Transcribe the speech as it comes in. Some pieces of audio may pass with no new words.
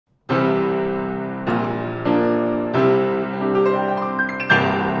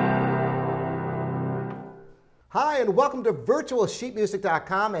and welcome to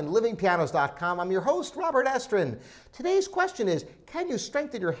virtualsheetmusic.com and livingpianos.com. I'm your host, Robert Estrin. Today's question is, can you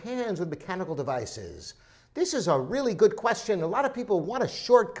strengthen your hands with mechanical devices? This is a really good question. A lot of people want a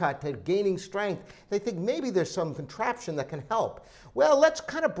shortcut to gaining strength. They think maybe there's some contraption that can help. Well, let's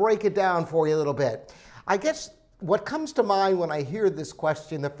kind of break it down for you a little bit. I guess what comes to mind when I hear this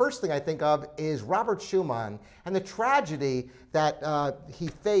question, the first thing I think of is Robert Schumann and the tragedy that he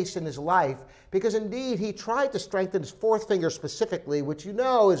faced in his life, because indeed he tried to strengthen his fourth finger specifically, which you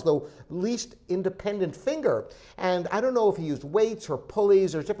know is the least independent finger. And I don't know if he used weights or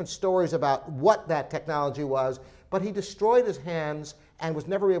pulleys. There's different stories about what that technology was, but he destroyed his hands and was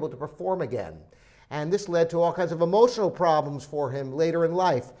never able to perform again. And this led to all kinds of emotional problems for him later in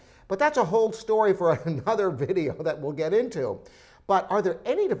life. But that's a whole story for another video that we'll get into. But are there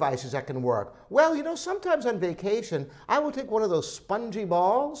any devices that can work? Well, you know, sometimes on vacation, I will take one of those spongy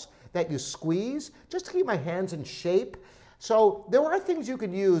balls that you squeeze just to keep my hands in shape. So there are things you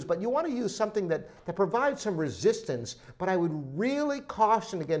could use, but you want to use something that provides some resistance. But I would really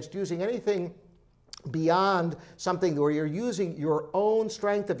caution against using anything beyond something where you're using your own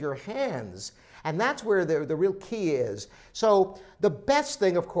strength of your hands. And that's where the real key is. So the best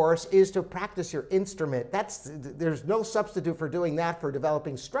thing, of course, is to practice your instrument. There's no substitute for doing that for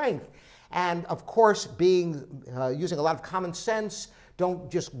developing strength. And of course, using a lot of common sense.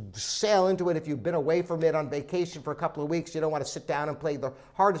 Don't just sail into it if you've been away from it on vacation for a couple of weeks. You don't want to sit down and play the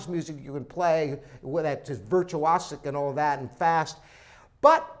hardest music you can play, that's just virtuosic and all that and fast.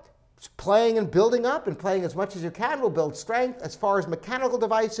 But playing and building up and playing as much as you can will build strength. As far as mechanical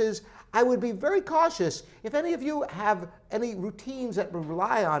devices, I would be very cautious. If any of you have any routines that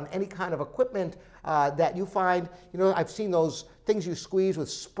rely on any kind of equipment that you find, you know, I've seen those things you squeeze with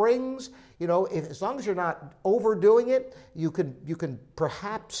springs. You know, as long as you're not overdoing it, you can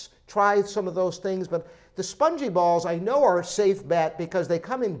perhaps try some of those things. But the spongy balls I know are a safe bet because they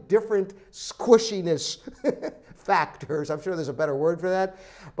come in different squishiness factors. I'm sure there's a better word for that.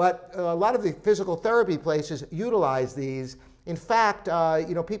 But a lot of the physical therapy places utilize these. In fact,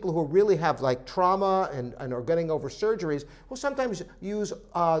 you know, people who really have like trauma and are getting over surgeries will sometimes use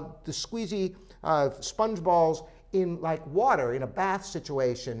the squeezy sponge balls in like water in a bath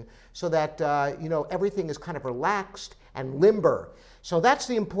situation so that you know, everything is kind of relaxed and limber. So that's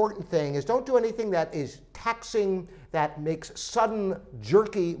the important thing, is don't do anything that is taxing, that makes sudden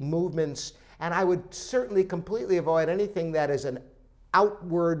jerky movements. And I would certainly completely avoid anything that is an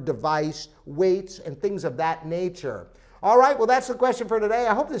outward device, weights and things of that nature. All right, well, that's the question for today.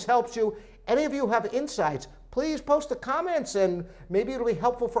 I hope this helps you. Any of you have insights, please post the comments, and maybe it'll be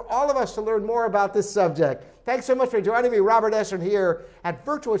helpful for all of us to learn more about this subject. Thanks so much for joining me, Robert Estrin, here at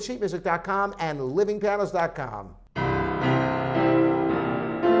virtualsheetmusic.com and livingpianos.com.